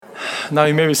Now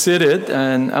you may be seated,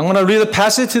 and I'm going to read the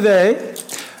passage today.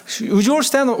 Would you all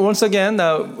stand once again?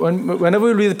 Whenever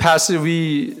we read the passage,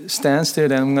 we stand still,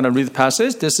 and I'm going to read the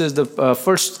passage. This is the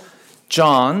 1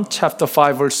 John chapter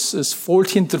 5, verses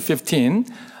 14 to 15.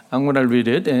 I'm going to read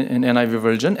it in NIV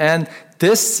version. And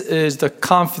this is the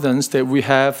confidence that we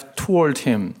have toward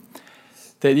Him,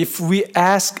 that if we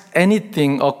ask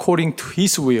anything according to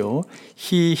His will,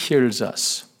 He hears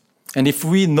us. And if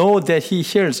we know that He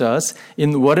hears us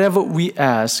in whatever we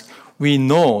ask, we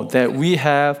know that we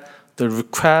have the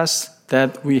request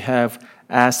that we have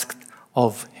asked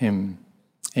of Him.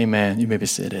 Amen. You may be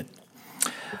seated.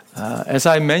 As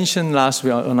I mentioned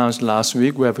announced last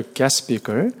week, we have a guest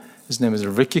speaker. His name is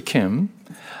Ricky Kim.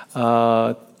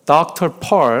 Dr.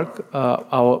 Park,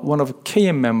 one of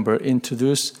KM member,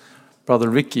 introduced Brother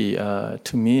Ricky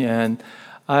to me, and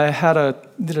I had a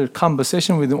little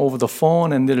conversation with him over the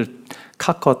phone and little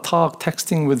Kakao talk,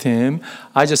 texting with him.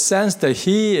 I just sensed that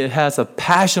he has a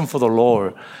passion for the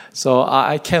Lord. So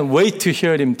I can't wait to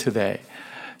hear him today.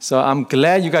 So I'm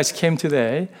glad you guys came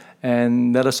today,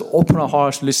 and let us open our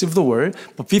hearts to receive the word.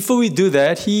 But before we do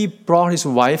that, he brought his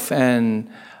wife and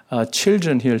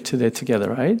children here today together,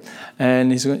 right?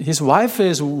 And his wife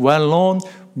is a well-known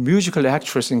musical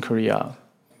actress in Korea.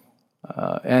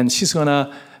 And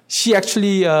she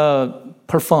actually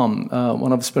performed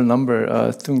one of the special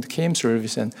number during the KM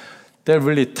service, and that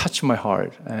really touched my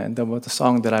heart. And that was a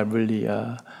song that I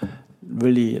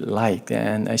really liked.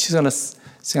 And she's going to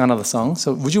sing another song.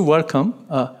 So would you welcome?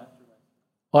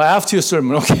 After your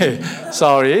sermon, okay.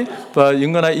 Sorry. But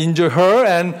you're going to enjoy her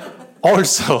and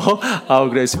also our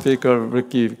great speaker,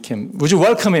 Ricky Kim. Would you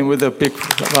welcome him with a big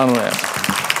round of applause?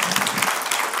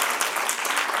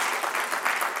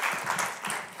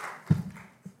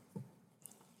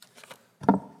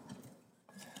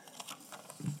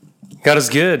 God is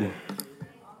good.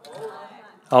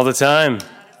 All the time.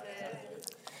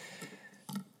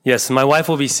 Yes, my wife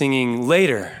will be singing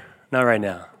later, not right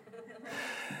now.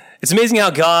 It's amazing how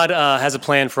God has a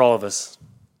plan for all of us,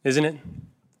 isn't it?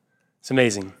 It's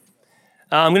amazing.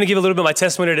 I'm going to give a little bit of my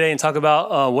testimony today and talk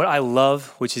about what I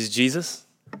love, which is Jesus.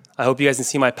 I hope you guys can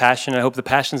see my passion. I hope the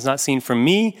passion is not seen from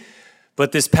me,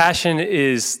 but this passion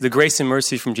is the grace and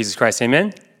mercy from Jesus Christ.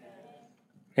 Amen?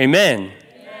 Amen.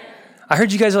 I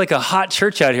heard you guys are like a hot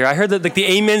church out here. I heard that like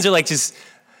the amens are like just,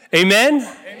 amen?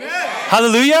 Amen.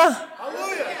 Hallelujah?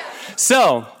 Hallelujah.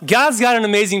 So, God's got an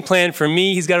amazing plan for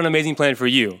me. He's got an amazing plan for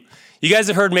you. You guys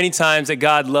have heard many times that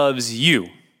God loves you,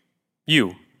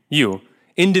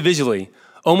 individually,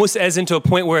 almost as into a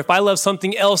point where if I love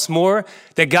something else more,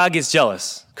 that God gets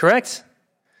jealous, correct?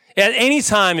 At any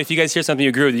time, if you guys hear something you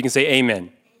agree with, you can say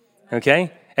amen,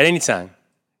 okay? At any time.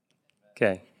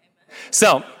 Okay.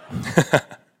 So,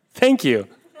 thank you.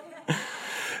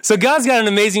 So God's got an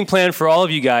amazing plan for all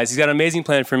of you guys. He's got an amazing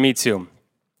plan for me too.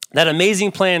 That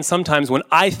amazing plan sometimes when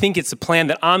I think it's a plan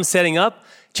that I'm setting up,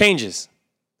 changes.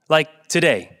 Like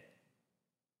today,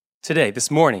 this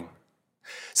morning.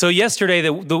 So yesterday,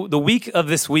 the week of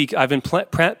this week, I've been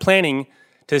planning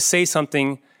to say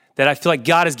something that I feel like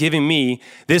God is giving me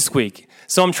this week.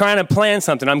 So I'm trying to plan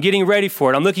something. I'm getting ready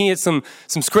for it. I'm looking at some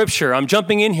scripture. I'm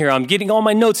jumping in here. I'm getting all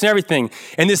my notes and everything.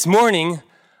 And this morning,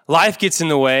 life gets in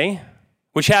the way,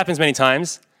 which happens many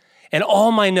times, and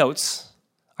all my notes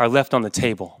are left on the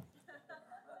table.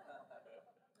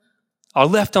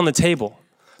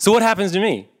 So what happens to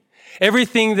me?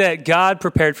 Everything that God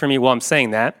prepared for me while I'm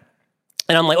saying that,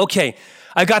 and I'm like, okay,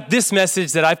 I got this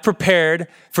message that I've prepared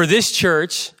for this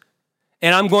church,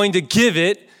 and I'm going to give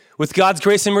it with God's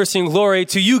grace and mercy and glory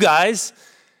to you guys.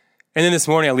 And then this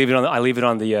morning, I leave it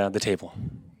on the table.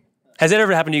 Has that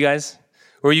ever happened to you guys?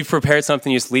 Where you've prepared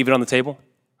something, you just leave it on the table?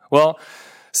 Well,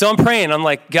 so I'm praying. I'm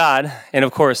like, God, and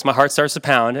of course, my heart starts to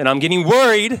pound, and I'm getting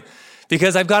worried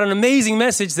because I've got an amazing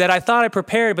message that I thought I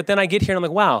prepared, but then I get here and I'm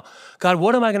like, wow, God,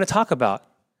 what am I going to talk about?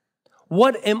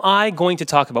 What am I going to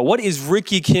talk about? What is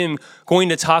Ricky Kim going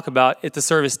to talk about at the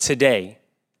service today?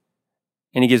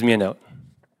 And he gives me a note.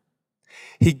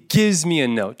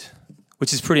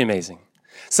 Which is pretty amazing.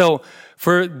 So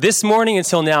for this morning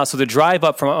until now, so the drive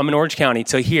up I'm in Orange County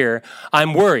to here,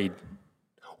 I'm worried.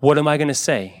 What am I going to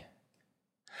say?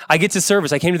 I get to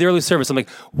service. I came to the early service. I'm like,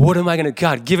 what am I going to,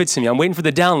 God, give it to me. I'm waiting for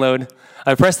the download.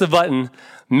 I press the button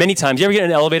many times. You ever get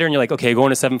in an elevator and you're like, okay, going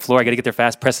to 7th floor. I got to get there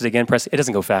fast. Press it again. It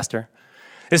doesn't go faster.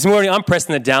 This morning, I'm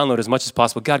pressing the download as much as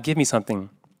possible. God, give me something.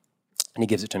 And he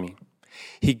gives it to me.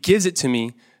 He gives it to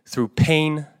me through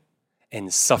pain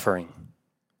and suffering.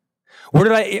 Where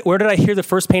did I hear the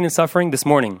first pain and suffering? This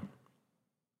morning.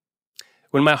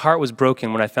 When my heart was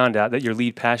broken when I found out that your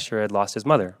lead pastor had lost his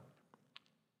mother.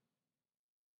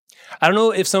 I don't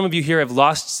know if some of you here have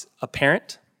lost a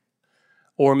parent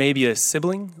or maybe a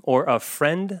sibling or a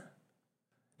friend.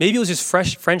 Maybe it was just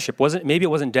fresh friendship. Maybe it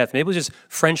wasn't death. Maybe it was just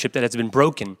friendship that has been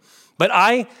broken. But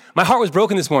my heart was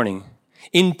broken this morning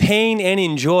in pain and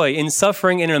in joy, in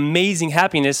suffering and in amazing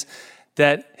happiness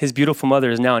that his beautiful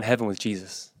mother is now in heaven with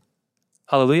Jesus.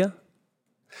 Hallelujah.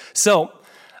 So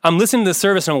I'm listening to the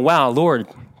service and I'm, wow, Lord,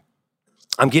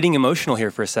 I'm getting emotional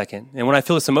here for a second. And when I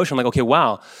feel this emotion, I'm like, okay,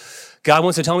 wow, God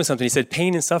wants to tell me something. He said,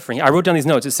 pain and suffering. I wrote down these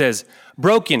notes. It says,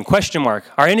 broken, question mark.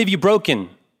 Are any of you broken?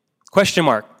 Question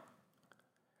mark.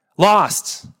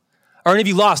 Lost. Are any of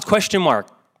you lost? Question mark.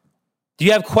 Do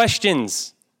you have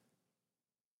questions?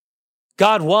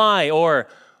 God, why? Or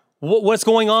what's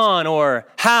going on? Or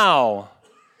how?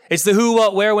 It's the who,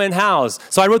 what, where, when, hows.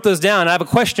 So I wrote those down. I have a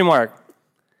question mark.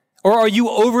 Or are you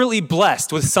overly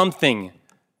blessed with something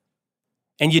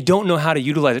and you don't know how to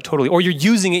utilize it totally? Or you're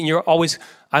using it and you're always,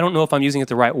 I don't know if I'm using it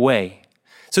the right way.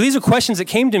 So these are questions that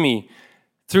came to me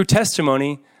through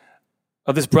testimony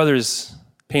of this brother's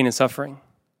pain and suffering.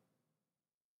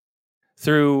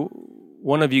 Through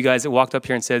one of you guys that walked up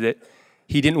here and said that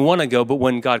he didn't want to go, but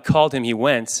when God called him, he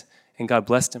went, and God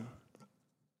blessed him.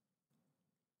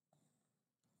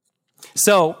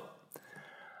 So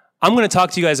I'm going to talk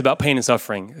to you guys about pain and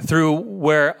suffering through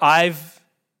where I've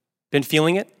been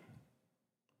feeling it.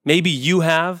 Maybe you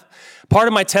have. Part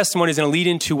of my testimony is going to lead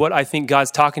into what I think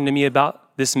God's talking to me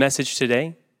about this message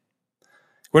today.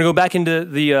 We're going to go back into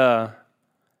the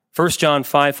 1 John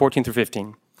 5, 14 through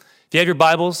 15. If you have your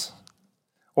Bibles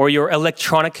or your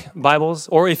electronic Bibles,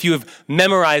 or if you have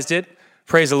memorized it,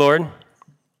 praise the Lord.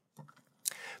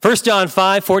 1 John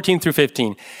 5, 14 through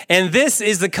 15. And this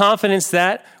is the confidence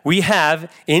that we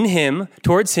have in him,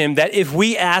 towards him, that if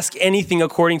we ask anything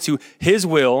according to his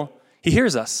will, he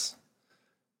hears us.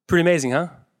 Pretty amazing, huh?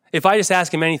 If I just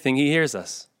ask him anything, he hears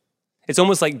us. It's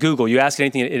almost like Google. You ask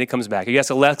anything and it comes back. You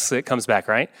ask Alexa, it comes back,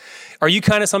 right? Are you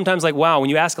kind of sometimes like, wow, when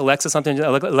you ask Alexa something,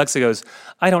 Alexa goes,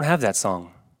 I don't have that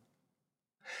song.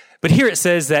 But here it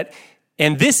says that,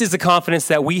 and this is the confidence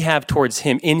that we have towards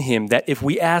him, in him, that if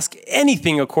we ask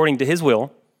anything according to his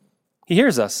will, he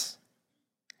hears us.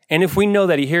 And if we know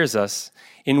that he hears us,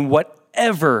 in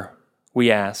whatever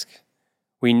we ask,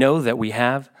 we know that we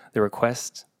have the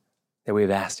request that we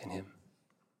have asked in him.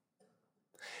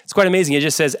 It's quite amazing. It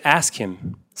just says, ask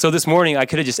him. So this morning, I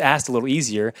could have just asked a little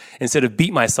easier instead of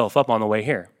beat myself up on the way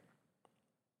here.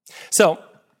 So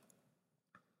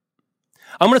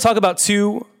I'm going to talk about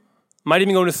two, might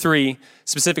even go to three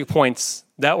specific points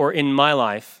that were in my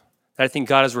life that I think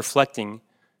God is reflecting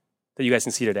that you guys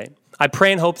can see today. I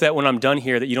pray and hope that when I'm done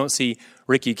here that you don't see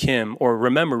Ricky Kim or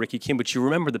remember Ricky Kim, but you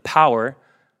remember the power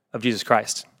of Jesus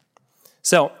Christ.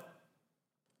 So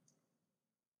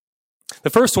the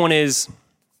first one is,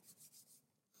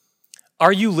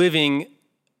 are you living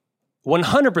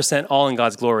 100% all in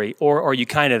God's glory, or are you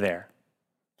kind of there?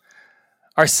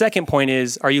 Our second point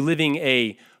is, are you living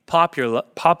a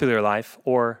popular life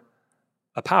or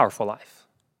a powerful life?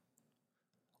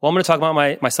 Well, I'm going to talk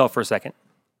about myself for a second.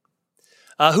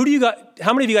 How many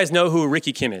of you guys know who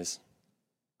Ricky Kim is?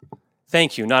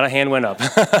 Thank you. Not a hand went up.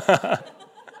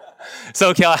 So,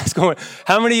 okay, I'll ask one.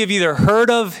 How many of you either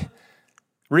heard of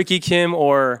Ricky Kim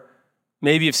or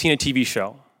maybe have seen a TV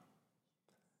show?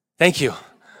 Thank you.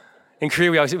 In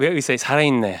Korea, we say,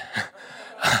 살아있네.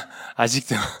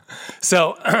 아직도.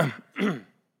 So,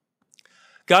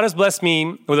 God has blessed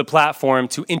me with a platform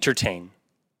to entertain.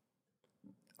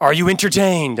 Are you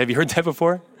entertained? Have you heard that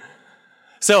before?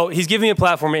 So, he's giving me a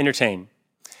platform to entertain.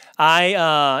 I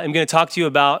am going to talk to you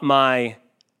about my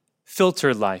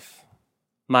filtered life,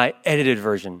 my edited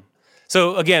version.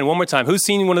 So, again, one more time. Who's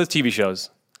seen one of those TV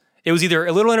shows? It was either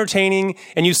a little entertaining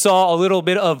and you saw a little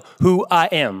bit of who I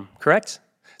am, correct?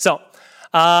 So,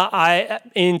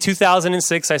 in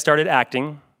 2006, I started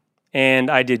acting,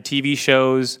 and I did TV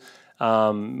shows,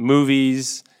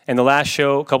 movies, and the last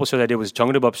show, a couple shows I did was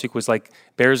Jeongdeubupsik, was like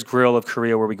Bear's Grill of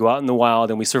Korea, where we go out in the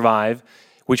wild and we survive,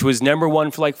 which was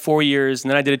 #1 for like 4 years. And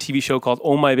then I did a TV show called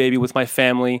Oh My Baby with my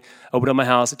family, opened up my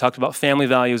house, it talked about family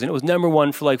values, and it was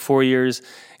 #1 for like 4 years,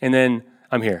 and then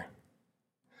I'm here.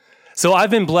 So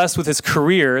I've been blessed with this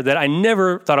career that I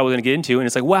never thought I was going to get into. And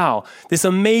it's like, wow, this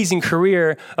amazing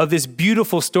career of this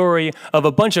beautiful story of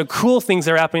a bunch of cool things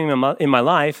that are happening in my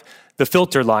life, the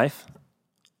filtered life.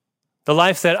 The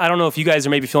life that I don't know if you guys are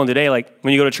maybe feeling today, like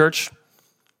when you go to church,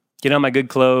 get on my good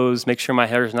clothes, make sure my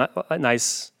hair is not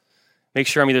nice, make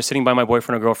sure I'm either sitting by my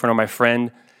boyfriend or girlfriend or my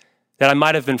friend that I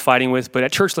might have been fighting with, but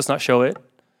at church, let's not show it.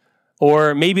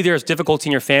 Or maybe there's difficulty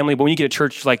in your family, but when you get to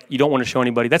church, like you don't want to show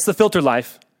anybody. That's the filtered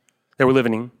life that we're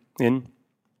living in.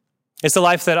 It's the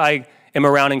life that I am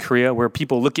around in Korea where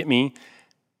people look at me.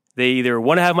 They either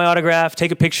want to have my autograph,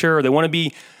 take a picture, or they want to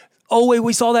be, oh, wait,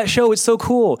 we saw that show. It's so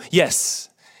cool. Yes,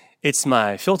 it's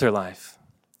my filter life.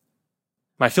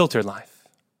 My filtered life.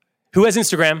 Who has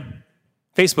Instagram?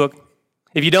 Facebook?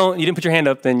 If you didn't put your hand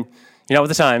up, then you're not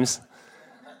with the times.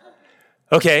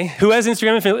 Okay, who has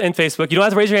Instagram and Facebook? You don't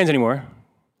have to raise your hands anymore.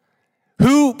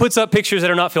 Who puts up pictures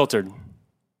that are not filtered?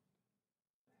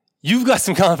 You've got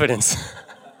some confidence.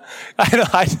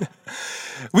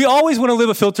 We always want to live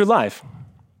a filtered life.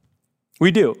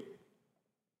 We do.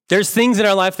 There's things in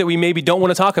our life that we maybe don't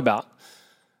want to talk about.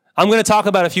 I'm going to talk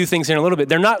about a few things here in a little bit.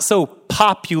 They're not so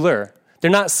popular.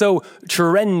 They're not so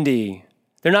trendy.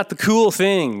 They're not the cool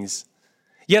things.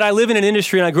 Yet I live in an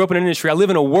industry, and I grew up in an industry. I live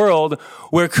in a world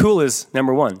where cool is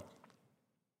number one.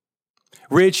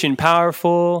 Rich and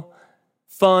powerful,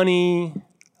 funny,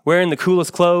 wearing the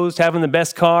coolest clothes, having the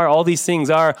best car, all these things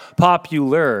are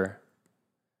popular.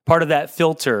 Part of that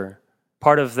filter,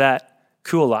 part of that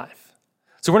cool life.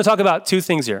 So we're going to talk about two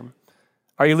things here.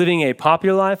 Are you living a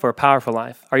popular life or a powerful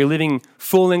life? Are you living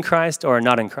full in Christ or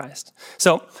not in Christ?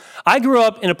 So I grew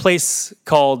up in a place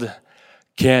called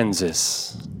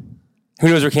Kansas. Who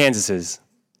knows where Kansas is?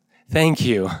 Thank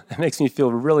you. That makes me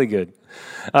feel really good.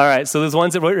 All right, so those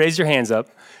ones that raise your hands up,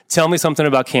 tell me something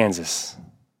about Kansas.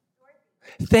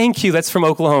 Thank you. That's from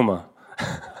Oklahoma.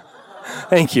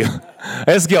 Thank you.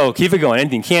 Let's go. Keep it going.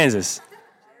 Anything. Kansas.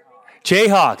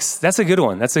 Jayhawks. That's a good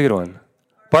one. That's a good one.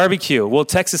 Barbecue. Well,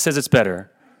 Texas says it's better.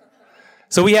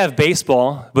 So we have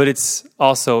baseball, but it's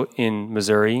also in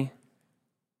Missouri.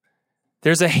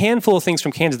 There's a handful of things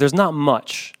from Kansas. There's not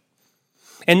much.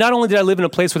 And not only did I live in a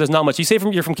place where there's not much, you say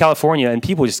you're from California, and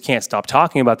people just can't stop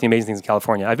talking about the amazing things in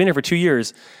California. I've been here for 2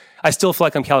 years. I still feel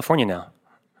like I'm California now.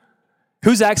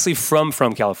 Who's actually from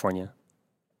California?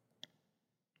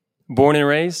 Born and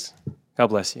raised? God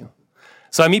bless you.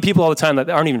 So I meet people all the time that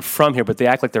aren't even from here, but they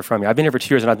act like they're from here. I've been here for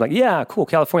 2 years, and I'm like, yeah, cool,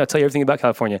 California. I'll tell you everything about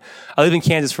California. I live in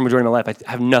Kansas for the majority of my life.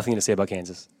 I have nothing to say about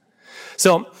Kansas.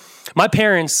 So my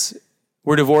parents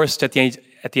were divorced at the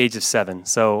age of 7.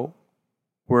 So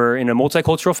we're in a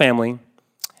multicultural family.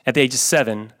 At the age of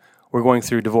 7, we're going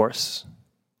through divorce.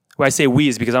 When I say we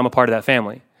is because I'm a part of that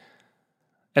family.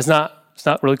 It's not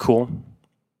really cool.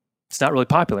 It's not really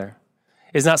popular.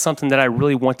 It's not something that I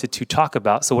really wanted to talk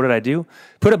about. So what did I do?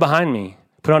 Put it behind me.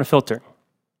 Put on a filter.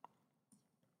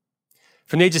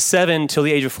 From the age of 7 till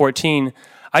the age of 14,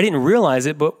 I didn't realize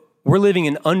it, but we're living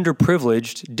an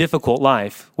underprivileged, difficult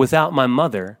life without my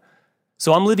mother.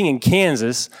 So I'm living in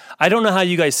Kansas. I don't know how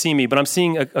you guys see me, but I'm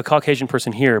seeing a Caucasian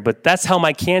person here. But that's how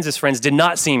my Kansas friends did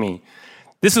not see me.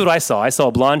 This is what I saw. I saw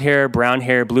blonde hair, brown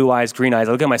hair, blue eyes, green eyes.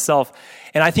 I look at myself,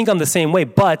 and I think I'm the same way.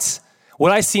 But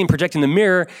what I see and project in the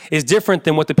mirror is different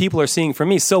than what the people are seeing from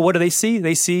me. So what do they see?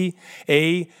 They see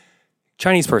a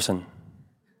Chinese person.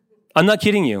 I'm not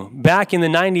kidding you. Back in the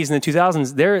 90s and the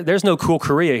 2000s, there's no cool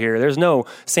Korea here. There's no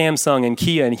Samsung and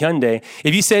Kia and Hyundai.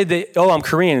 If you said that, oh, I'm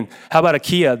Korean, how about a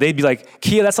Kia? They'd be like,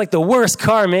 Kia, that's like the worst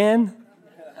car, man.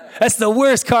 That's the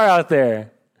worst car out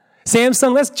there.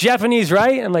 Samsung, that's Japanese,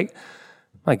 right? I'm like,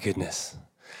 my goodness.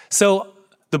 So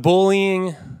the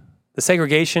bullying, the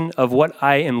segregation of what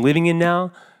I am living in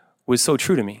now was so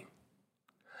true to me.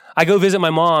 I go visit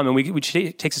my mom, and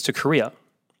she takes us to Korea.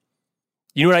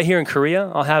 You know what I hear in Korea?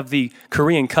 I'll have the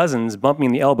Korean cousins bump me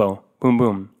in the elbow. Boom,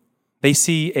 boom. They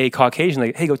see a Caucasian,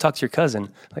 like, hey, go talk to your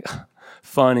cousin. Like,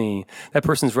 funny. That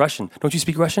person's Russian. Don't you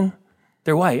speak Russian?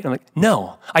 They're white. I'm like,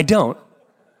 no, I don't.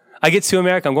 I get to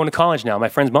America. I'm going to college now. My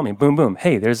friends bump me. Boom, boom.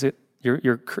 Hey, there's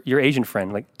your Asian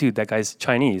friend. Like, dude, that guy's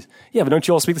Chinese. Yeah, but don't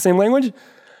you all speak the same language?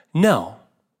 No.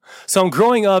 So I'm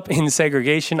growing up in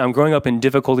segregation. I'm growing up in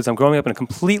difficulties. I'm growing up in a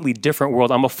completely different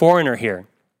world. I'm a foreigner here.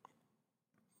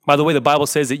 By the way, the Bible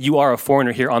says that you are a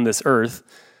foreigner here on this earth.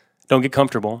 Don't get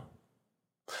comfortable.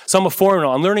 So I'm a foreigner.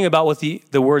 I'm learning about what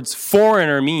the words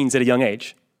foreigner means at a young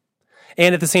age.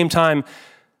 And at the same time,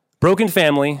 broken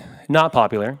family, not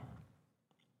popular.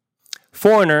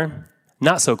 Foreigner,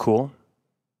 not so cool.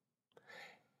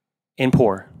 And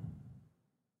poor.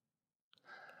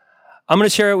 I'm going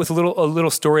to share it with a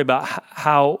little story about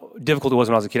how difficult it was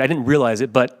when I was a kid. I didn't realize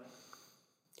it, but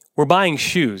we're buying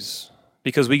shoes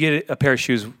because we get a pair of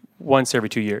shoes once every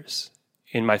 2 years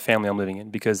in my family I'm living in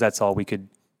because that's all we could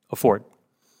afford.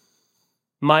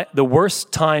 The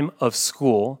worst time of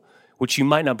school, which you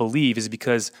might not believe, is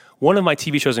because one of my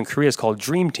TV shows in Korea is called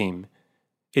Dream Team.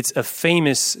 It's a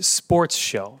famous sports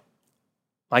show.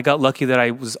 I got lucky that I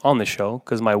was on the show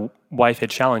because my wife had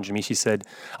challenged me. She said,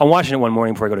 I'm watching it one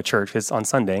morning before I go to church. It's on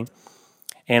Sunday.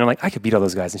 And I'm like, I could beat all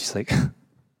those guys. And she's like,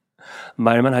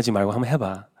 말만 하지 말고 한번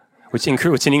해봐. Which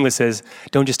in English says,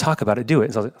 don't just talk about it, do it.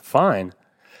 And so I was like, fine.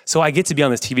 So I get to be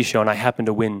on this TV show, and I happen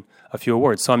to win a few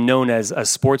awards. So I'm known as a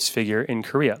sports figure in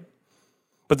Korea.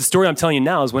 But the story I'm telling you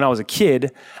now is when I was a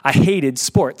kid, I hated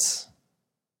sports.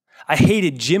 I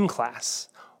hated gym class.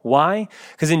 Why?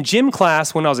 Because in gym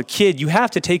class, when I was a kid, you have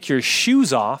to take your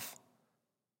shoes off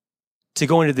to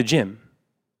go into the gym.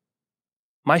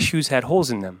 My shoes had holes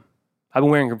in them. I've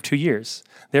been wearing them for 2 years.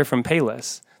 They're from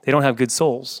Payless. They don't have good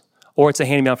soles. Or it's a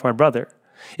hand-me-down from my brother.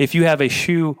 If you have a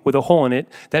shoe with a hole in it,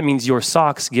 that means your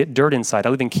socks get dirt inside. I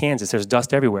live in Kansas. There's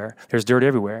dust everywhere. There's dirt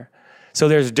everywhere. So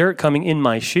there's dirt coming in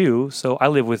my shoe. So I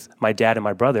live with my dad and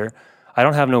my brother. I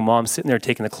don't have no mom sitting there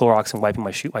taking the Clorox and wiping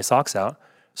my socks out.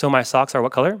 So my socks are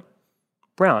what color?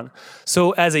 Brown.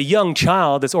 So as a young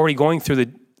child that's already going through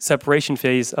the separation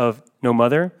phase of no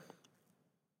mother,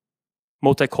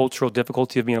 multicultural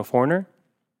difficulty of being a foreigner,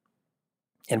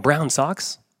 and brown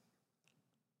socks,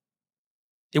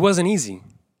 it wasn't easy.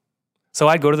 So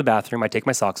I'd go to the bathroom, I'd take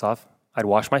my socks off, I'd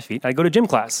wash my feet, I'd go to gym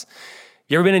class.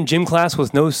 You ever been in gym class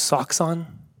with no socks on?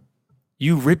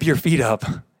 You rip your feet up.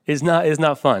 It's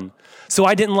not fun. So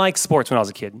I didn't like sports when I was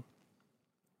a kid.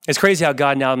 It's crazy how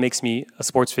God now makes me a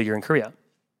sports figure in Korea.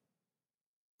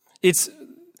 It's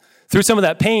through some of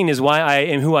that pain is why I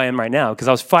am who I am right now, because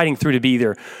I was fighting through to be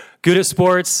either good at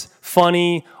sports,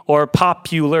 funny, or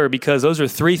popular, because those are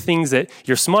three things that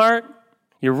you're smart,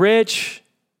 you're rich,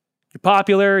 you're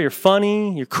popular, you're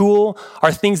funny, you're cool,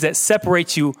 are things that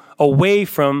separate you away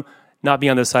from not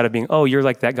being on the side of being, oh, you're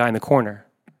like that guy in the corner.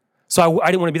 So I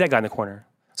didn't want to be that guy in the corner.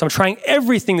 So I'm trying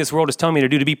everything this world is telling me to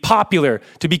do to be popular,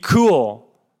 to be cool.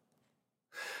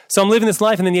 So I'm living this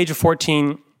life, and then at the age of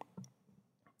 14,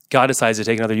 God decides to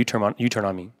take another U-turn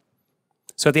on me.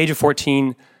 So at the age of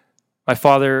 14, my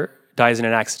father dies in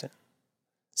an accident.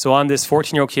 So I'm this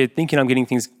 14-year-old kid thinking I'm getting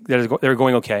things that are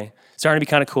going okay, starting to be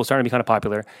kind of cool, starting to be kind of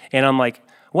popular. And I'm like,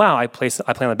 wow, I play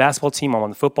on the basketball team, I'm on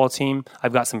the football team,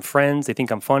 I've got some friends, they think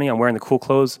I'm funny, I'm wearing the cool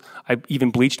clothes. I even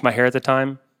bleached my hair at the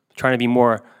time, trying to be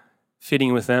more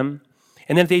fitting with them.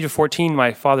 And then at the age of 14,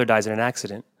 my father dies in an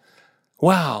accident.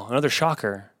 Wow, another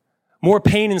shocker. More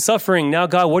pain and suffering. Now,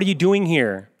 God, what are you doing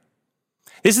here?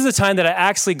 This is the time that I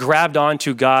actually grabbed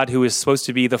onto God, who is supposed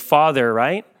to be the Father,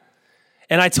 right?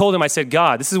 And I told him, I said,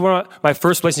 God, this is where my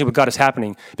first relationship with God is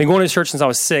happening. Been going to church since I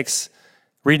was 6,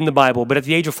 reading the Bible. But at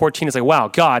the age of 14, it's like, wow,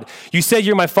 God, you said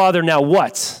you're my Father, now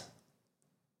what?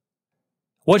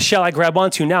 What shall I grab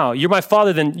onto now? You're my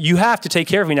Father, then you have to take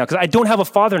care of me now, because I don't have a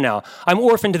father now. I'm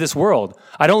orphaned to this world.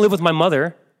 I don't live with my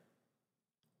mother.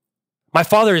 My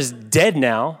father is dead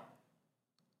now.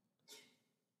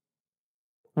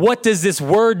 What does this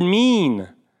word mean?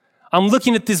 I'm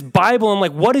looking at this Bible, I'm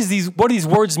like, what do these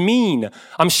words mean?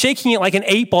 I'm shaking it like an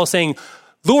 8-ball saying,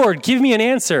 Lord, give me an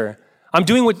answer. I'm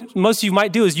doing what most of you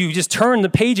might do, is you just turn the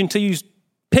page until you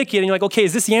pick it, and you're like, okay,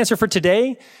 is this the answer for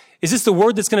today? Is this the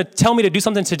word that's going to tell me to do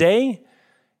something today?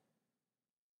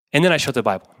 And then I shut the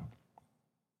Bible.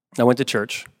 I went to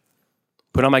church,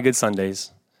 put on my good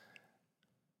Sundays,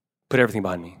 put everything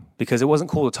behind me, because it wasn't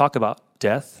cool to talk about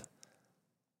death.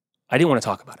 I didn't want to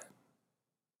talk about it.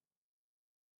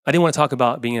 I didn't want to talk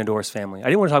about being in a divorce family. I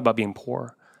didn't want to talk about being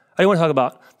poor. I didn't want to talk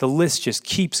about, the list just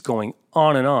keeps going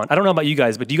on and on. I don't know about you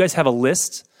guys, but do you guys have a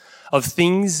list of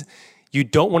things you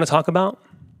don't want to talk about?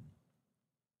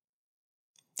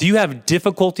 Do you have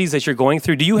difficulties that you're going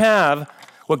through? Do you have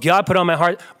what God put on my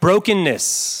heart?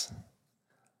 Brokenness.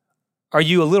 Are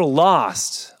you a little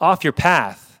lost, off your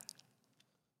path?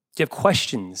 Do you have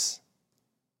questions?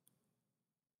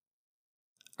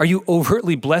 Are you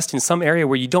overtly blessed in some area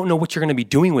where you don't know what you're going to be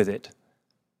doing with it?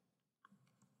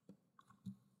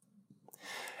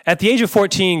 At the age of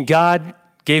 14, God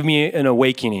gave me an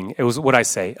awakening. It was what I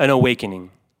say, an awakening.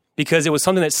 Because it was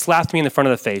something that slapped me in the front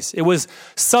of the face. It was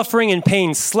suffering and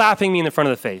pain slapping me in the front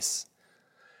of the face.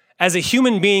 As a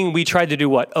human being, we tried to do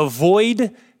what?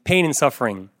 Avoid pain and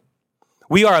suffering.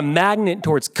 We are a magnet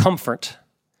towards comfort.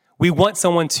 We want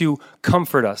someone to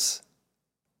comfort us.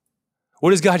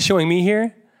 What is God showing me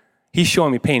here? He's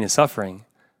showing me pain and suffering.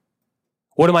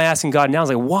 What am I asking God now? I was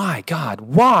like, why, God?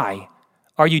 Why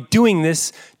are you doing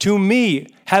this to me?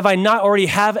 Have I not already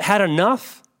had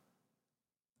enough?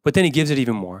 But then he gives it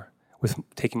even more with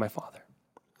taking my father.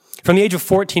 From the age of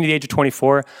 14 to the age of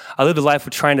 24, I lived a life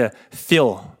of trying to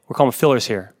fill, we're calling them fillers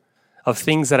here, of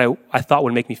things that I thought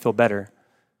would make me feel better.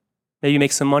 Maybe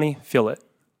make some money, fill it.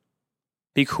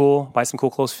 Be cool, buy some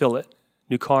cool clothes, fill it.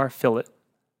 New car, fill it.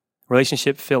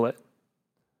 Relationship, fill it.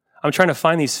 I'm trying to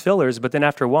find these fillers, but then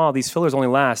after a while, these fillers only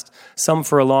last, some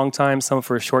for a long time, some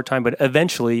for a short time, but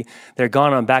eventually they're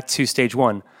gone. I'm back to stage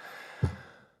 1.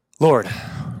 Lord,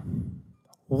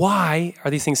 why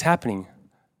are these things happening?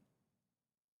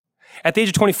 At the age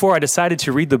of 24, I decided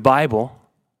to read the Bible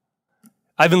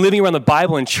I've been living around the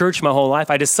Bible in church my whole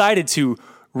life. I decided to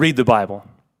read the Bible.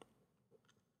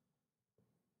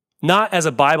 Not as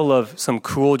a Bible of some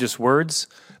cool just words,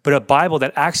 but a Bible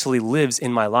that actually lives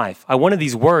in my life. I wanted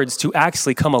these words to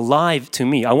actually come alive to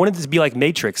me. I wanted this to be like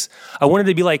Matrix. I wanted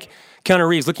to be like Keanu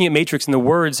Reeves looking at Matrix and the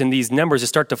words and these numbers to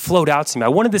start to float out to me. I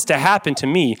wanted this to happen to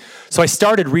me. So I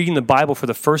started reading the Bible for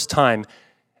the first time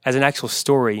as an actual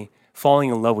story,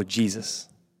 falling in love with Jesus.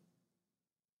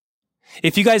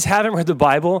 If you guys haven't read the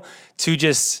Bible to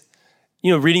just,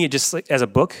 reading it just like as a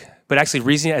book, but actually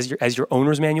reading it as your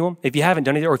owner's manual, if you haven't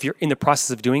done it or if you're in the process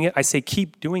of doing it, I say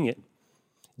keep doing it.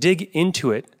 Dig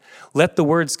into it. Let the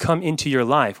words come into your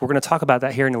life. We're going to talk about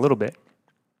that here in a little bit.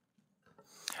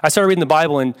 I started reading the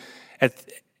Bible, and at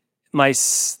my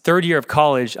third year of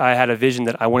college, I had a vision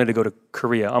that I wanted to go to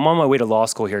Korea. I'm on my way to law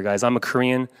school here, guys. I'm a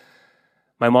Korean.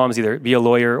 My mom's either be a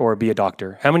lawyer or be a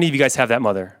doctor. How many of you guys have that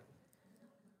mother?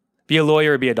 Be a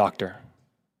lawyer or be a doctor.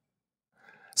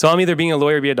 So I'm either being a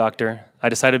lawyer or be a doctor. I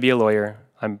decided to be a lawyer.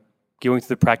 I'm going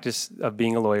through the practice of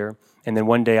being a lawyer. And then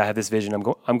one day I have this vision.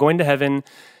 I'm going to heaven,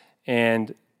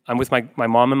 and I'm with my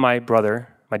mom and my brother.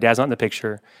 My dad's not in the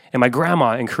picture. And my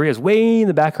grandma in Korea is way in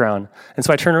the background. And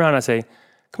so I turn around and I say,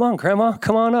 "Come on, Grandma,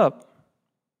 come on up."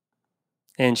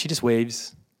 And she just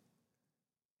waves.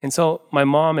 And so my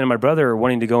mom and my brother are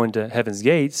wanting to go into heaven's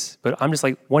gates, but I'm just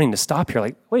like wanting to stop here.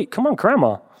 Like, wait, come on,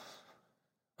 Grandma.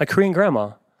 My Korean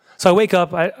grandma. So I wake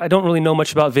up. I don't really know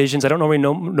much about visions. I don't really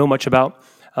know much about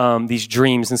these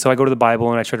dreams. And so I go to the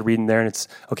Bible and I try to read in there, and it's,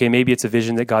 okay, maybe it's a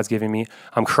vision that God's giving me.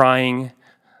 I'm crying.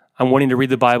 I'm wanting to read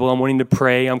the Bible. I'm wanting to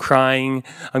pray. I'm crying.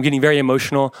 I'm getting very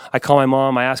emotional. I call my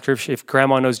mom. I ask her if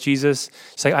Grandma knows Jesus.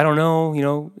 She's like, I don't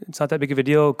know. It's not that big of a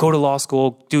deal. Go to law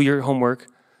school. Do your homework.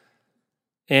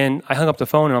 And I hung up the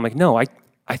phone, and I'm like, no,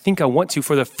 I think I want to,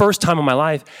 for the first time in my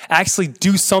life, actually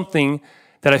do something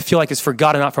that I feel like is for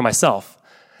God and not for myself.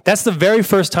 That's the very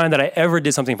first time that I ever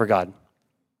did something for God.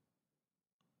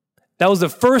 That was the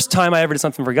first time I ever did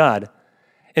something for God.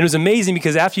 And it was amazing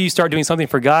because after you start doing something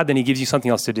for God, then he gives you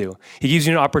something else to do. He gives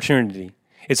you an opportunity.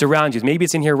 It's around you. Maybe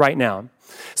it's in here right now.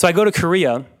 So I go to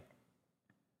Korea.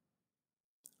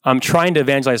 I'm trying to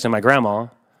evangelize to my grandma.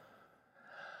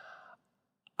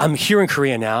 I'm here in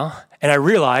Korea now, and I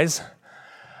realize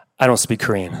I don't speak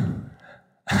Korean.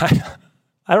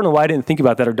 I don't know why I didn't think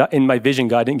about that, or in my vision,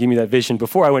 God didn't give me that vision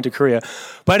before I went to Korea,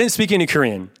 but I didn't speak any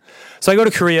Korean. So I go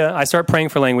to Korea, I start praying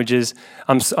for languages.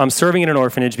 I'm serving in an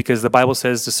orphanage because the Bible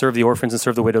says to serve the orphans and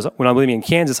serve the widows. When I'm living in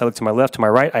Kansas, I look to my left, to my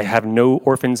right. I have no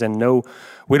orphans and no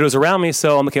widows around me,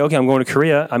 so I'm okay, I'm going to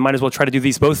Korea. I might as well try to do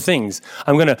these both things.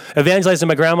 I'm going to evangelize to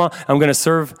my grandma. I'm going to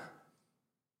serve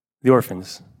the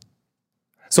orphans.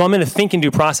 So I'm in a think and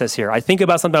do process here. I think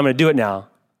about something, I'm going to do it now.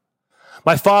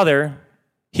 My father,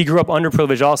 he grew up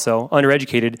underprivileged also,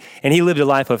 undereducated, and he lived a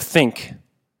life of think.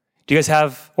 Do you guys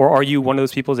have, or are you one of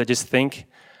those people that just think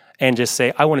and just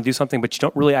say, I want to do something, but you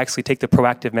don't really actually take the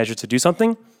proactive measures to do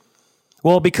something?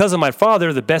 Well, because of my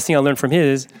father, the best thing I learned from him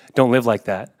is don't live like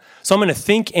that. So I'm in a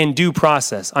think and do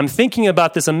process. I'm thinking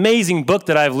about this amazing book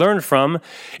that I've learned from.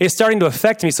 It's starting to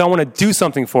affect me, so I want to do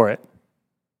something for it.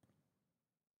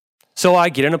 So I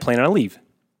get in a plane and I leave.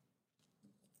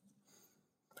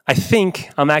 I think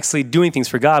I'm actually doing things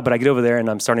for God, but I get over there and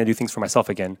I'm starting to do things for myself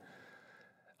again.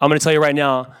 I'm going to tell you right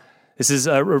now, this is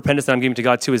a repentance that I'm giving to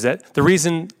God too, is that the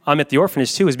reason I'm at the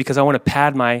orphanage too is because I want to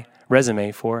pad my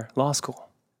resume for law school.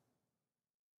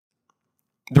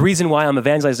 The reason why I'm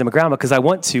evangelizing my grandma, because I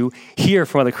want to hear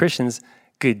from other Christians,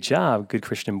 good job, good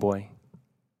Christian boy.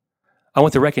 I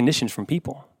want the recognition from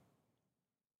people.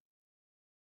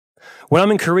 When I'm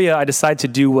in Korea, I decide to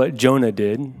do what Jonah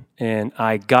did, and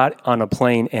I got on a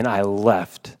plane and I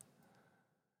left.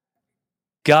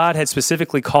 God had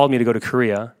specifically called me to go to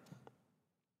Korea,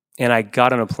 and I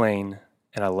got on a plane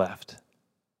and I left.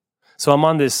 So I'm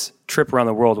on this trip around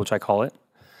the world, which I call it,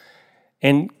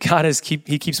 and God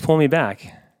he keeps pulling me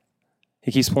back.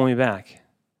 He keeps pulling me back.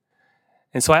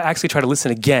 And so I actually try to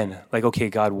listen again, like, okay,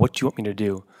 God, what do you want me to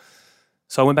do?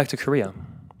 So I went back to Korea.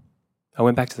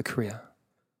 Korea.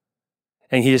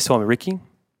 And he just told me, Ricky,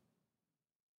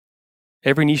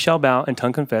 every knee shall bow and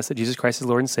tongue confess that Jesus Christ is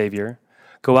Lord and Savior.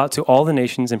 Go out to all the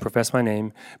nations and profess my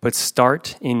name, but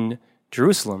start in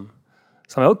Jerusalem.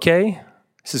 So I'm like, okay,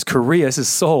 this is Korea, this is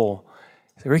Seoul.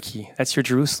 I said, Ricky, that's your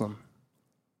Jerusalem.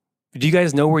 Do you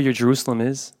guys know where your Jerusalem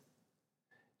is?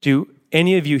 Do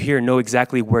any of you here know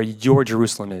exactly where your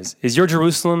Jerusalem is? Is your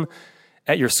Jerusalem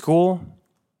at your school?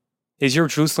 Is your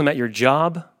Jerusalem at your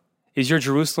job? Is your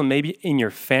Jerusalem maybe in your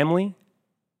family?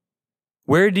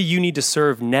 Where do you need to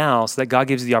serve now so that God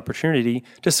gives you the opportunity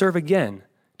to serve again?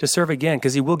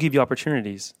 Because he will give you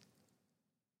opportunities.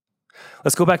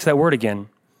 Let's go back to that word again.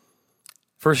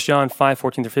 1 John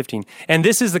 5:14-15. And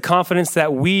this is the confidence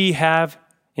that we have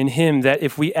in him, that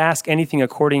if we ask anything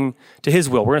according to his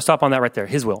will, we're going to stop on that right there,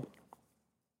 his will.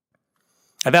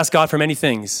 I've asked God for many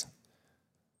things.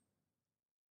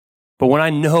 But when I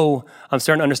know I'm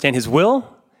starting to understand his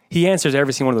will, he answers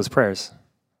every single one of those prayers.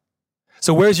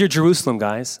 So where's your Jerusalem,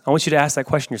 guys? I want you to ask that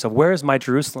question to yourself. Where is my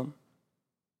Jerusalem?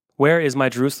 Where is my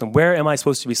Jerusalem? Where am I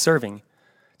supposed to be serving?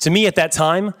 To me at that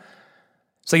time,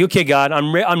 it's like, okay, God,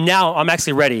 I'm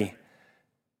actually ready.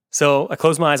 So I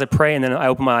close my eyes, I pray, and then I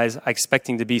open my eyes,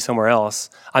 expecting to be somewhere else.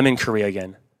 I'm in Korea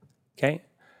again, okay?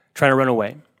 Trying to run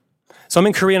away. So I'm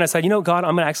in Korea, and I said, God,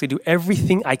 I'm going to actually do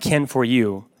everything I can for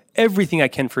you. Everything I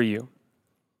can for you.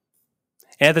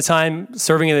 And at the time,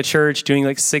 serving in the church, doing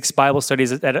like 6 Bible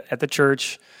studies at the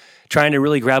church, trying to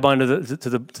really grab onto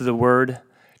the word,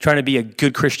 trying to be a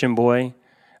good Christian boy,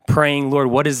 praying, Lord,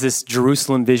 what is this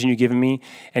Jerusalem vision you've given me?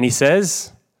 And he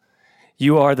says,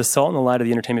 you are the salt and the light of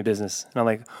the entertainment business. And I'm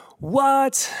like,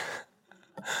 what?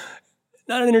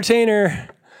 Not an entertainer.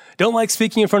 Don't like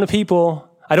speaking in front of people.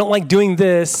 I don't like doing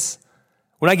this.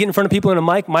 When I get in front of people in a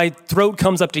mic, my throat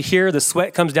comes up to here. The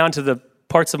sweat comes down to the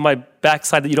parts of my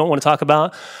backside that you don't want to talk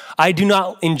about. I do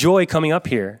not enjoy coming up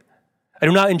here. I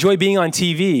do not enjoy being on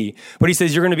TV. But he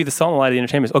says, you're going to be the salt and light of the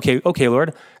entertainment. Okay,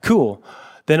 Lord, cool.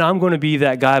 Then I'm going to be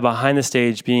that guy behind the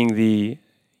stage being the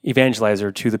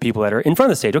evangelizer to the people that are in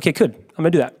front of the stage. Okay, good. I'm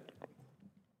going to do that.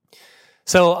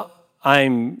 So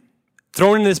I'm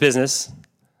thrown into this business.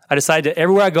 I decide that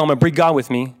everywhere I go, I'm going to bring God with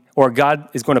me, or God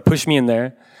is going to push me in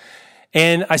there.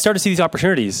 And I start to see these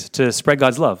opportunities to spread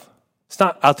God's love. It's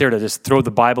not out there to just throw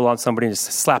the Bible on somebody and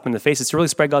just slap them in the face. It's to really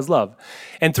spread God's love.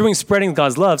 And through spreading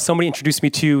God's love, somebody introduced me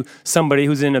to somebody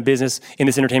who's in a business, in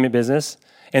this entertainment business.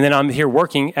 And then I'm here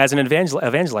working as an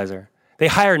evangelizer. They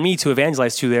hired me to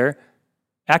evangelize to their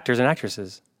actors and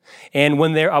actresses. And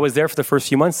when I was there for the first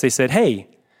few months, they said, hey,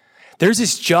 there's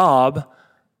this job,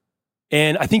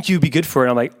 and I think you'd be good for it.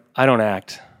 I'm like, I don't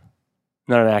act.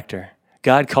 I'm not an actor.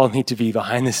 God called me to be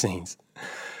behind the scenes.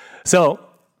 So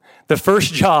the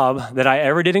first job that I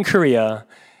ever did in Korea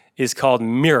is called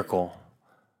Miracle.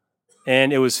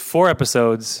 And it was 4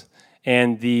 episodes,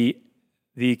 and the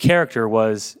character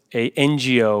was a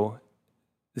NGO,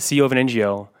 the CEO of an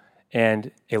NGO,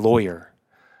 and a lawyer.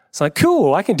 So I'm like,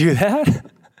 cool, I can do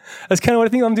that. That's kind of what I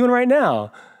think I'm doing right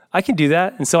now. I can do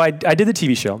that. And so I did the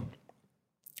TV show,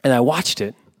 and I watched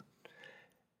it.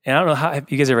 And I don't know how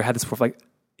you guys ever had this before. Like,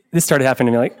 this started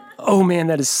happening to me, like, oh man,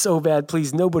 that is so bad.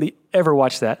 Please, nobody ever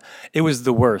watch that. It was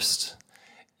the worst.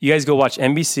 You guys go watch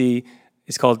NBC.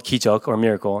 It's called Kichok or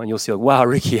Miracle, and you'll see, like, wow,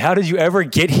 Ricky, how did you ever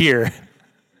get here?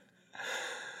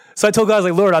 So I told God, I was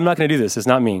like, Lord, I'm not going to do this. It's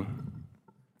not me.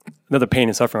 Another pain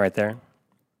and suffering right there.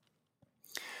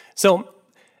 So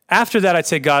after that, I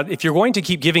said, God, if you're going to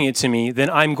keep giving it to me, then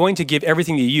I'm going to give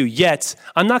everything to you. Yet,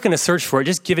 I'm not going to search for it.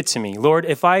 Just give it to me. Lord,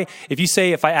 if I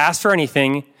ask for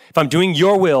anything, if I'm doing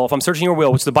your will, if I'm searching your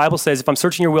will, which the Bible says, if I'm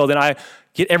searching your will, then I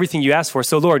get everything you ask for.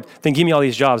 So Lord, then give me all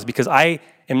these jobs, because I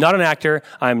am not an actor.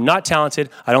 I'm not talented.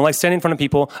 I don't like standing in front of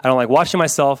people. I don't like watching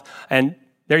myself. And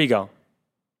there you go.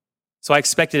 So I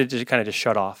expected it to kind of just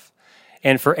shut off.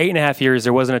 And for 8.5 years,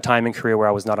 there wasn't a time in Korea where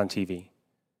I was not on TV.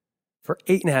 For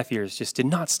 8.5 years, just did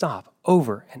not stop,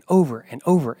 over and over and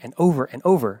over and over and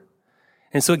over.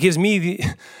 And so it gives me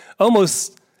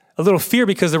almost a little fear,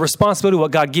 because the responsibility of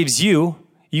what God gives you,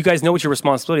 you guys know what your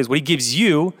responsibility is. What he gives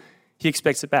you, he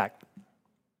expects it back.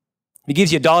 If he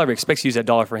gives you $1, he expects you to use that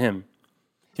 $1 for him.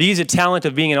 If he gives you a talent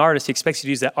of being an artist, he expects you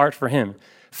to use that art for him.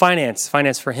 Finance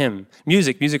for him.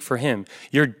 Music for him.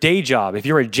 Your day job, if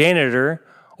you're a janitor,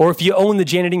 or if you own the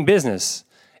janiting business,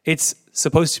 it's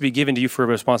supposed to be given to you for a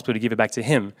responsibility to give it back to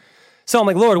him. So I'm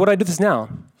like, Lord, what do I do this now?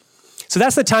 So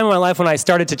that's the time in my life when I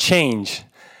started to change.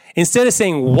 Instead of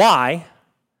saying why,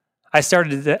 I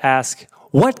started to ask,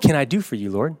 what can I do for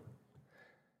you, Lord?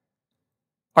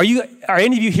 Are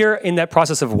any of you here in that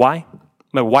process of why?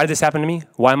 Why did this happen to me?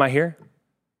 Why am I here?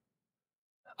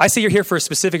 I say you're here for a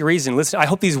specific reason. Listen, I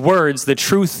hope these words, the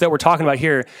truth that we're talking about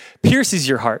here, pierces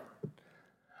your heart.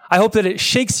 I hope that it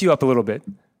shakes you up a little bit.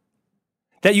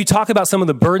 That you talk about some of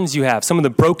the burdens you have, some of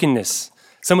the brokenness,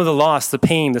 some of the loss, the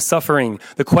pain, the suffering,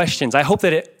 the questions. I hope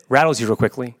that it rattles you real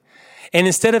quickly. And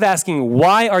instead of asking,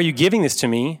 why are you giving this to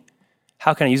me?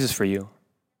 How can I use this for you?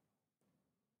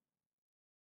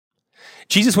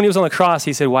 Jesus, when he was on the cross,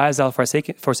 he said, why hast thou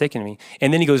forsaken me?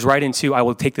 And then he goes right into, I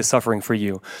will take this suffering for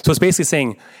you. So it's basically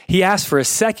saying, he asked for a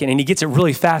second, and he gets it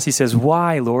really fast. He says,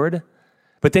 why, Lord?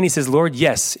 But then he says, Lord,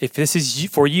 yes, if this is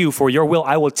for you, for your will,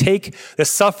 I will take the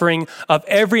suffering of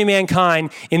every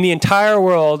mankind in the entire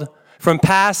world, from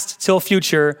past till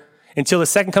future, until the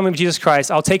second coming of Jesus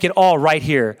Christ. I'll take it all right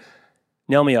here.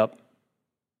 Nail me up.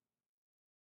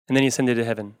 And then he ascended to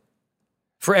heaven.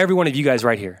 For every one of you guys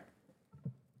right here.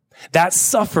 That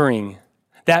suffering,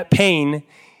 that pain,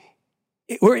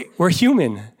 we're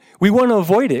human. We want to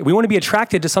avoid it. We want to be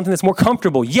attracted to something that's more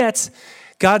comfortable. Yet,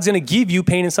 God's going to give you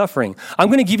pain and suffering. I'm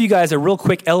going to give you guys a real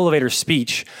quick elevator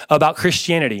speech about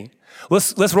Christianity.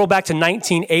 Let's roll back to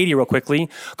 1980 real quickly.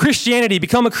 Christianity,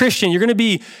 become a Christian. You're going to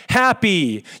be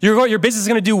happy. Your business is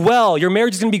going to do well. Your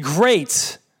marriage is going to be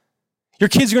great. Your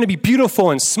kids are going to be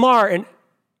beautiful and smart. And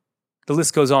the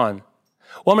list goes on.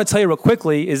 What I'm going to tell you real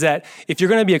quickly is that if you're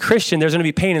going to be a Christian, there's going to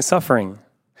be pain and suffering.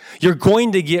 You're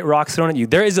going to get rocks thrown at you.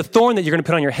 There is a thorn that you're going to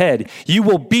put on your head. You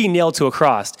will be nailed to a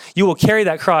cross. You will carry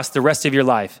that cross the rest of your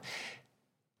life.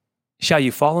 Shall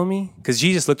you follow me? Because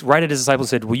Jesus looked right at his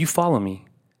disciples and said, will you follow me?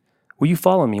 Will you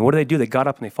follow me? What did they do? They got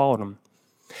up and they followed him.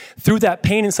 Through that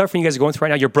pain and suffering you guys are going through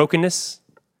right now, your brokenness,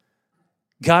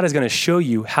 God is going to show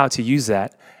you how to use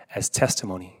that as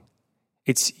testimony.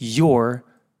 It's your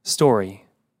story.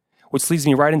 Which leads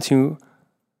me right into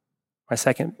my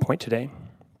second point today.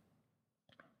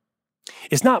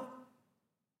 It's not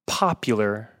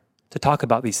popular to talk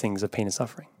about these things of pain and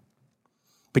suffering,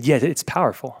 but yet it's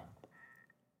powerful.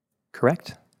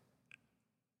 Correct?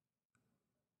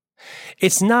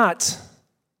 It's not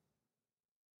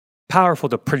powerful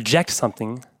to project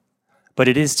something, but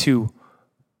it is to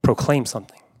proclaim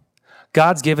something.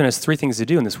 God's given us three things to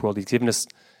do in this world. He's given us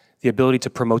the ability to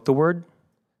promote the word,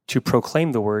 to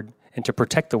proclaim the word, and to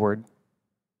protect the word.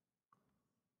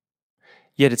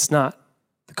 Yet it's not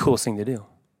the coolest thing to do.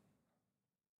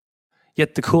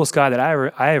 Yet the coolest guy that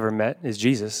I ever met is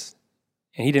Jesus.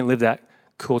 And he didn't live that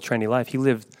cool, trendy life. He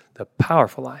lived the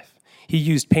powerful life. He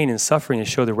used pain and suffering to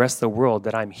show the rest of the world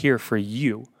that I'm here for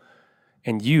you.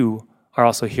 And you are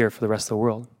also here for the rest of the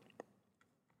world.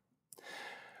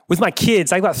 With my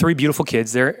kids, I've got three beautiful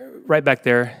kids. They're right back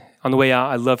there. On the way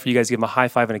out, I'd love for you guys to give them a high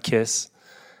five and a kiss.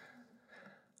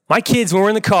 My kids, when we're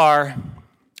in the car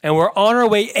and we're on our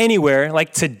way anywhere,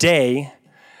 like today,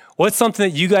 what's something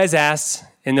that you guys asked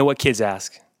and then what kids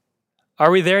ask? Are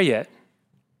we there yet?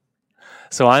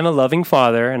 So I'm a loving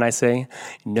father and I say,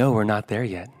 no, we're not there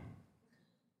yet.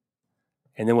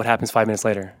 And then what happens 5 minutes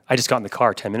later? I just got in the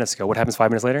car 10 minutes ago. What happens 5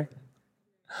 minutes later?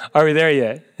 Are we there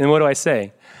yet? And what do I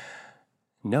say?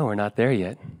 No, we're not there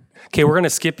yet. Okay, we're going to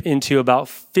skip into about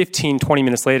 15, 20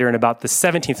 minutes later, and about the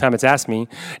 17th time it's asked me,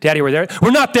 Daddy, we're there?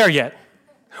 We're not there yet.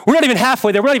 We're not even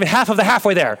halfway there. We're not even half of the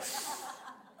halfway there.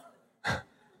 And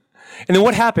then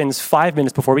what happens 5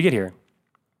 minutes before we get here?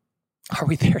 Are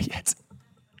we there yet?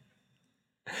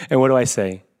 And what do I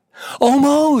say?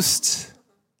 Almost.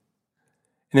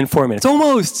 And then 4 minutes,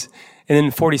 almost. And then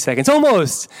 40 seconds,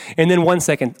 almost. And then 1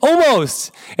 second,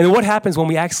 almost. And then what happens when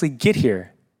we actually get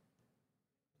here?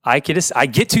 I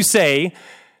get to say,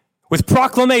 with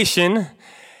proclamation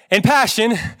and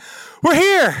passion, we're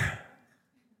here.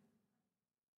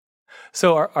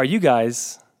 So are you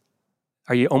guys,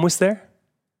 are you almost there?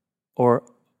 Or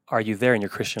are you there in your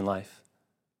Christian life?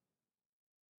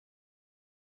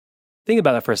 Think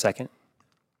about that for a second.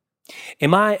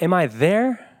 Am I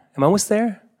there? Am I almost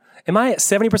there? Am I at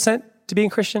 70% to being a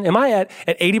Christian? Am I at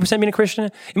 80% being a Christian?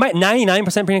 Am I at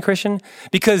 99% being a Christian?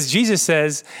 Because Jesus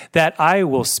says that I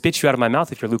will spit you out of my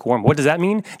mouth if you're lukewarm. What does that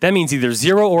mean? That means either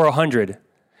 0 or 100.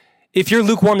 If you're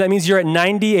lukewarm, that means you're at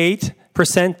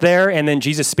 98% there, and then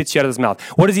Jesus spits you out of his mouth.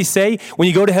 What does he say? When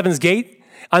you go to heaven's gate,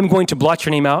 I'm going to blot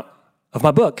your name out of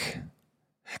my book.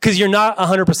 Because you're not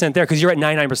 100% there, because you're at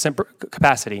 99%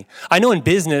 capacity. I know in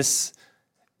business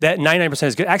that 99%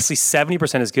 is good. Actually,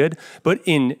 70% is good. But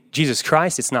in Jesus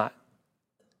Christ, it's not.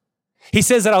 He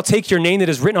says that I'll take your name that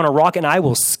is written on a rock and I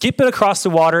will skip it across the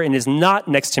water and is not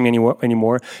next to me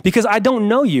anymore because I don't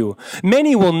know you.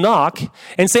 Many will knock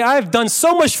and say, I've done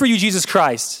so much for you, Jesus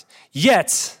Christ.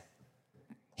 Yet,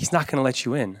 he's not going to let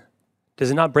you in.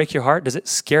 Does it not break your heart? Does it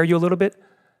scare you a little bit?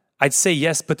 I'd say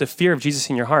yes, but the fear of Jesus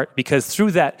in your heart, because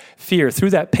through that fear,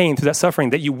 through that pain, through that suffering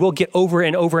that you will get over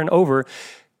and over and over,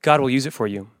 God will use it for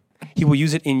you. He will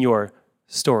use it in your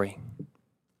story.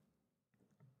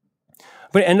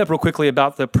 I'm going to end up real quickly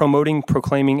about the promoting,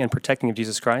 proclaiming, and protecting of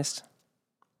Jesus Christ.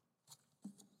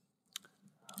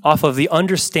 Off of the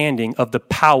understanding of the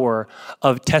power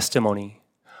of testimony.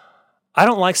 I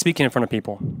don't like speaking in front of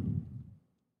people.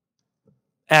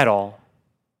 At all.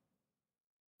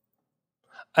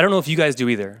 I don't know if you guys do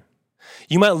either.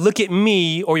 You might look at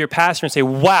me or your pastor and say,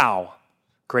 wow,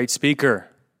 great speaker.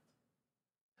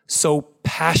 So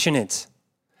passionate.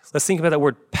 Let's think about that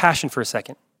word passion for a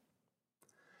second.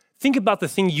 Think about the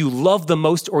thing you love the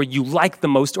most or you like the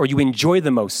most or you enjoy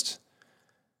the most.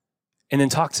 And then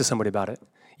talk to somebody about it.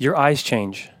 your eyes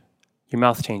change, your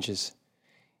mouth changes.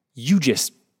 You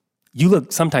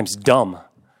look sometimes dumb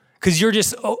because you're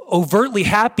just overtly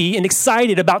happy and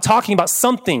excited about talking about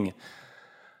something.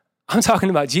 I'm talking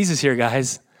about Jesus here,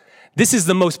 guys. This is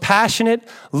the most passionate,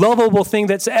 lovable thing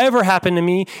that's ever happened to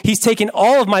me. He's taken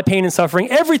all of my pain and suffering,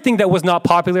 everything that was not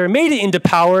popular, made it into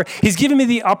power. He's given me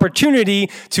the opportunity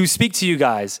to speak to you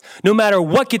guys, no matter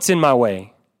what gets in my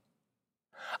way.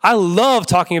 I love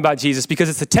talking about Jesus because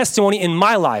it's a testimony in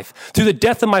my life, through the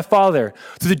death of my father,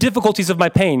 through the difficulties of my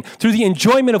pain, through the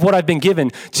enjoyment of what I've been given,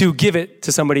 to give it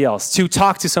to somebody else, to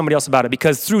talk to somebody else about it,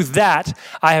 because through that,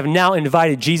 I have now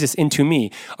invited Jesus into me.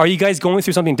 Are you guys going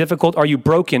through something difficult? Are you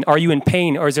broken? Are you in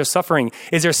pain? Or is there suffering?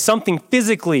 Is there something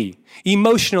physically,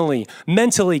 emotionally,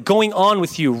 mentally going on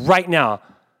with you right now?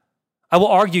 I will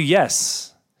argue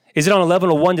yes. Is it on a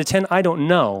level of 1 to 10? I don't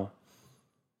know.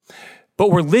 But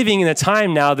we're living in a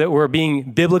time now that we're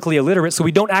being biblically illiterate, so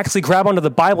we don't actually grab onto the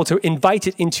Bible to invite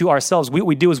it into ourselves. What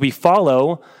we do is we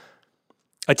follow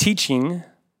a teaching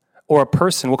or a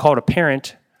person, we'll call it a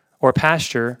parent or a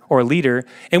pastor or a leader,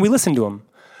 and we listen to them.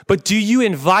 But do you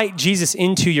invite Jesus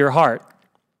into your heart?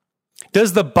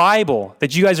 Does the Bible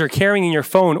that you guys are carrying in your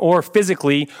phone or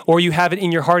physically, or you have it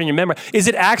in your heart and your memory, is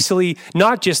it actually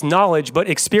not just knowledge, but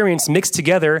experience mixed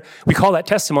together? We call that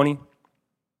testimony.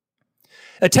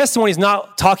 A testimony is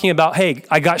not talking about, hey,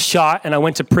 I got shot and I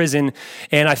went to prison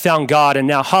and I found God and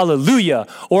now hallelujah.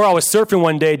 Or I was surfing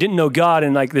one day, didn't know God,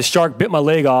 and like the shark bit my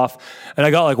leg off and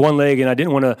I got like one leg and I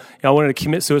wanted to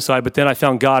commit suicide, but then I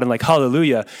found God and like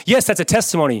hallelujah. Yes, that's a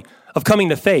testimony of coming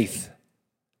to faith.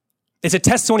 It's a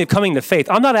testimony of coming to faith.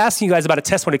 I'm not asking you guys about a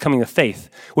testimony of coming to faith,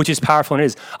 which is powerful and it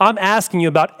is. I'm asking you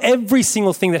about every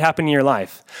single thing that happened in your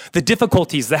life. The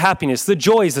difficulties, the happiness, the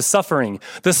joys, the suffering,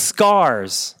 the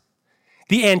scars,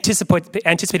 the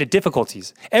anticipated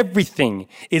difficulties. Everything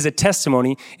is a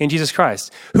testimony in Jesus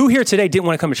Christ. Who here today didn't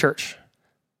want to come to church?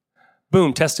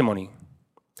 Boom, testimony.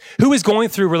 Who is going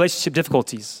through relationship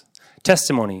difficulties?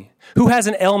 Testimony. Who has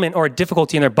an ailment or a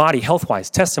difficulty in their body health-wise?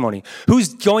 Testimony.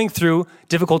 Who's going through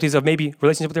difficulties of maybe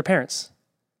relationship with their parents?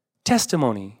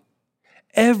 Testimony.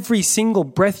 Every single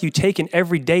breath you take in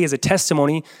every day is a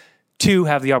testimony to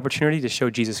have the opportunity to show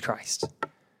Jesus Christ.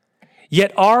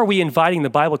 Yet are we inviting the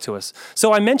Bible to us?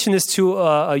 So I mentioned this to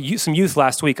some youth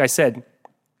last week. I said,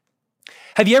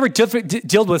 have you ever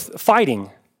dealt with fighting?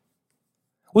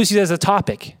 We'll use it as a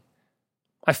topic.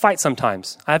 I fight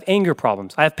sometimes. I have anger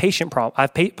problems. I have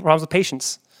problems with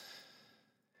patience.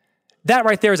 That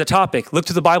right there is a topic. Look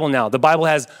to the Bible now. The Bible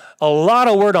has a lot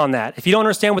of word on that. If you don't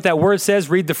understand what that word says,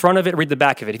 read the front of it, read the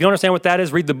back of it. If you don't understand what that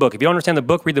is, read the book. If you don't understand the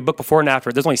book, read the book before and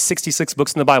after. There's only 66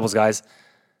 books in the Bible, guys.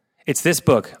 It's this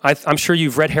book. I'm sure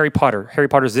you've read Harry Potter. Harry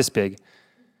Potter's this big.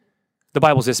 The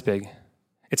Bible's this big.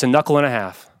 It's a knuckle and a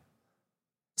half.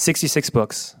 66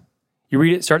 books. You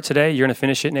read it, start today, you're going to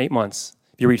finish it in 8 months.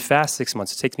 If you read fast, 6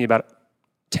 months. It takes me about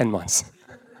 10 months.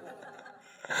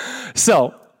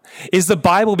 So, is the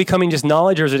Bible becoming just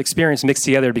knowledge, or is it experience mixed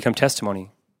together to become testimony?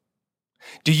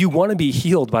 Do you want to be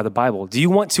healed by the Bible? Do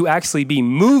you want to actually be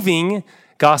moving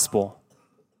gospel?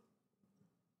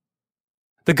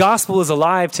 The gospel is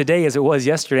alive today as it was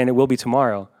yesterday, and it will be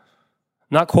tomorrow.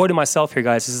 I'm not quoting myself here,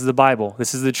 guys. This is the Bible.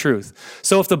 This is the truth.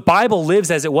 So if the Bible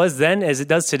lives as it was then, as it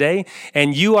does today,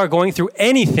 and you are going through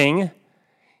anything,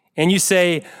 and you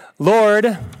say,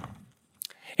 Lord,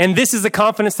 and this is the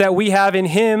confidence that we have in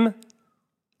him,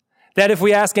 that if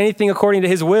we ask anything according to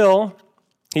his will,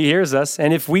 he hears us.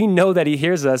 And if we know that he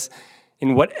hears us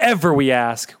in whatever we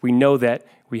ask, we know that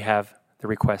we have the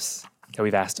requests that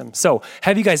we've asked him. So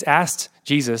have you guys asked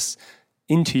Jesus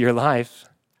into your life?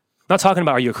 I'm not talking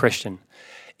about, are you a Christian?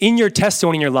 In your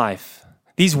testimony in your life,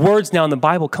 these words now in the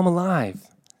Bible come alive.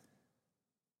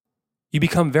 You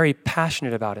become very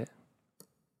passionate about it.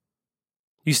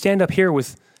 You stand up here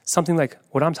with something like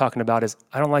what I'm talking about is,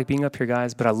 I don't like being up here,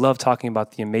 guys, but I love talking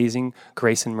about the amazing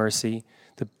grace and mercy,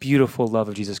 the beautiful love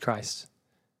of Jesus Christ.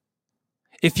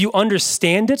 If you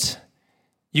understand it,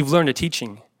 you've learned a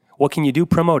teaching. What can you do?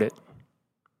 Promote it.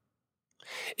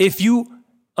 If you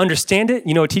understand it,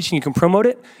 you know a teaching, you can promote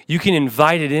it, you can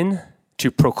invite it in to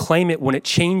proclaim it when it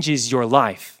changes your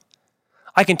life.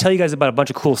 I can tell you guys about a bunch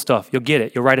of cool stuff. You'll get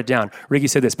it. You'll write it down. Ricky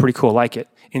said this, pretty cool, like it.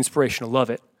 Inspirational, love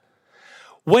it.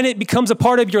 When it becomes a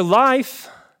part of your life,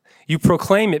 you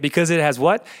proclaim it because it has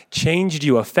what? Changed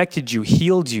you, affected you,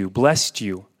 healed you, blessed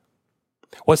you.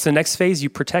 What's the next phase? You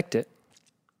protect it.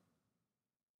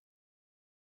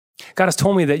 God has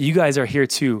told me that you guys are here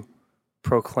to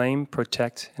proclaim,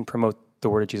 protect, and promote the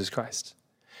word of Jesus Christ.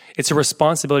 It's a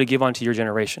responsibility to give onto your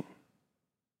generation.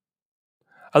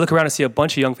 I look around and see a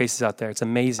bunch of young faces out there. It's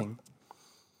amazing.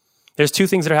 There's two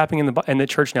things that are happening in the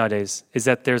church nowadays, is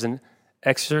that there's an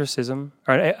exorcism,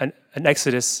 or an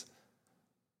exodus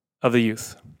of the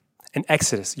youth. An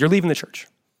exodus. You're leaving the church.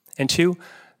 And two,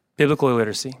 biblical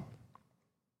illiteracy.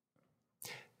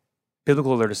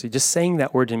 Biblical illiteracy. Just saying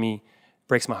that word to me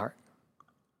breaks my heart.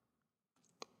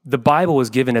 The Bible was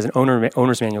given as an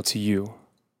owner's manual to you.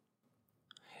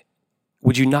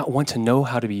 Would you not want to know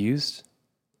how to be used?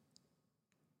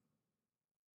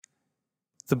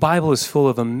 The Bible is full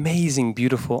of amazing,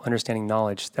 beautiful, understanding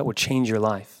knowledge that will change your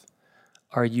life.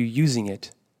 Are you using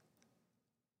it,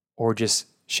 or just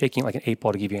shaking it like an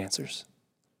 8-ball to give you answers?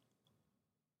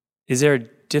 Is there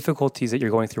difficulties that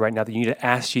you're going through right now that you need to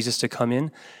ask Jesus to come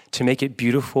in to make it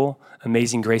beautiful,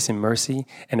 amazing grace and mercy,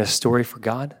 and a story for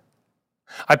God?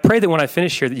 I pray that when I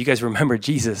finish here that you guys remember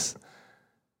Jesus,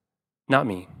 not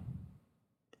me.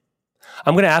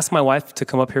 I'm going to ask my wife to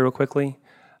come up here real quickly.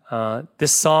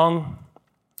 This song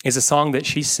is a song that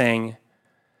she sang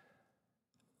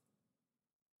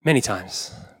many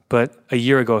times, but a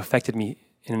year ago affected me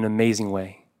in an amazing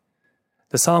way.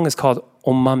 The song is called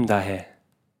온 맘 다해.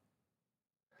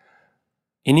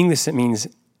 In English, it means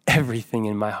everything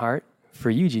in my heart for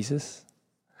you, Jesus.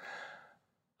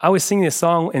 I was singing this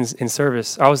song in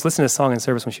service. I was listening to a song in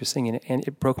service when she was singing it, and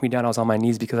it broke me down. I was on my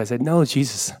knees because I said, no,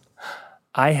 Jesus,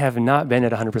 I have not been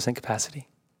at 100% capacity.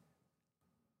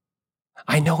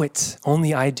 I know it.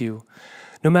 Only I do.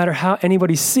 No matter how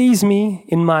anybody sees me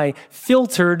in my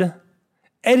filtered,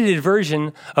 edited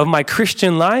version of my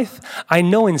Christian life, I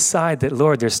know inside that,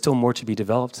 Lord, there's still more to be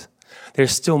developed.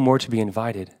 There's still more to be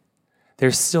invited.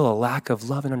 There's still a lack of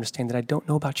love and understanding that I don't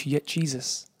know about you yet,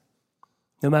 Jesus.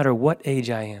 No matter what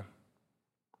age I am.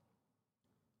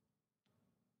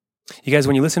 You guys,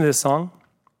 when you listen to this song,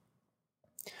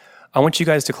 I want you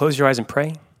guys to close your eyes and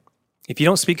pray. If you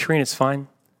don't speak Korean, it's fine.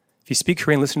 If you speak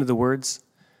Korean, listen to the words.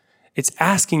 It's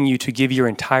asking you to give your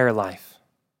entire life.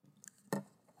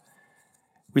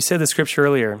 We said the scripture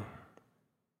earlier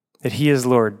that He is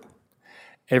Lord.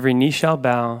 Every knee shall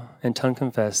bow and tongue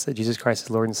confess that Jesus Christ is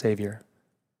Lord and Savior.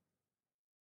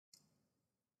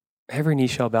 Every knee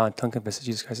shall bow and tongue confess that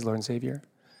Jesus Christ is Lord and Savior.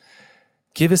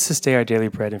 Give us this day our daily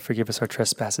bread and forgive us our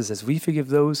trespasses as we forgive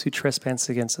those who trespass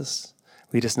against us.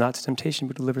 Lead us not to temptation,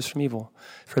 but deliver us from evil.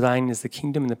 For thine is the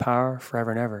kingdom and the power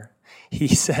forever and ever. He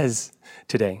says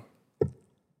today,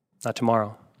 not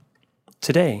tomorrow.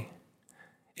 Today,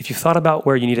 if you've thought about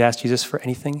where you need to ask Jesus for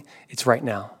anything, it's right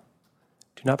now.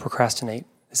 Do not procrastinate.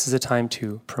 This is a time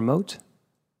to promote,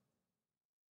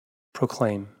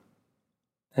 proclaim,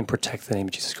 and protect the name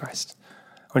of Jesus Christ.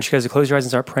 I want you guys to close your eyes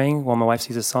and start praying while my wife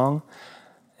sings a song.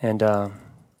 And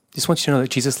just want you to know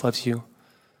that Jesus loves you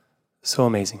so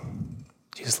amazing.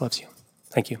 Jesus loves you.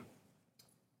 Thank you.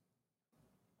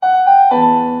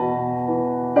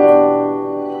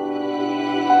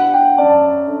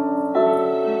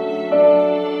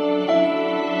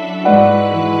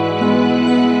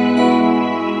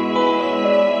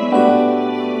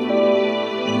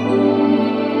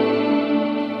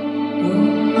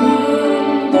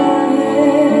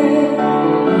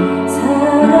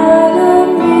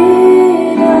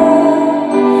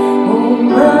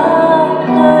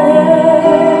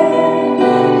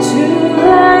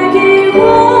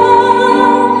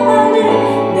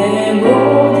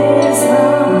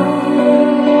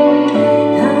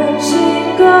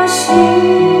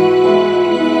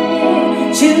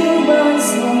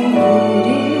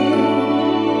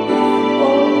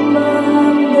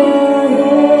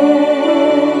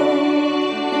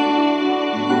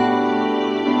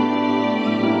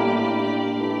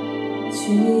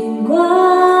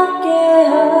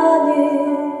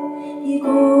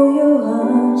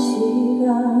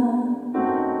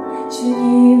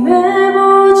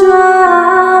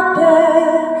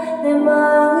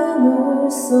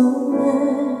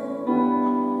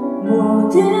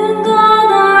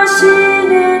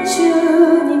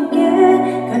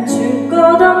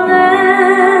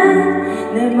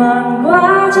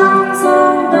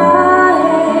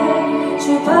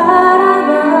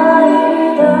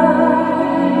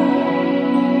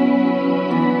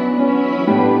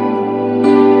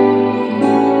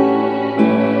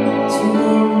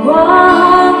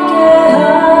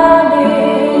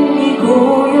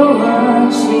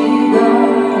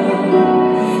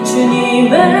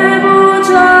 주님의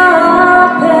보좌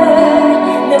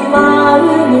앞에 내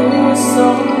마음을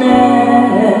쏟네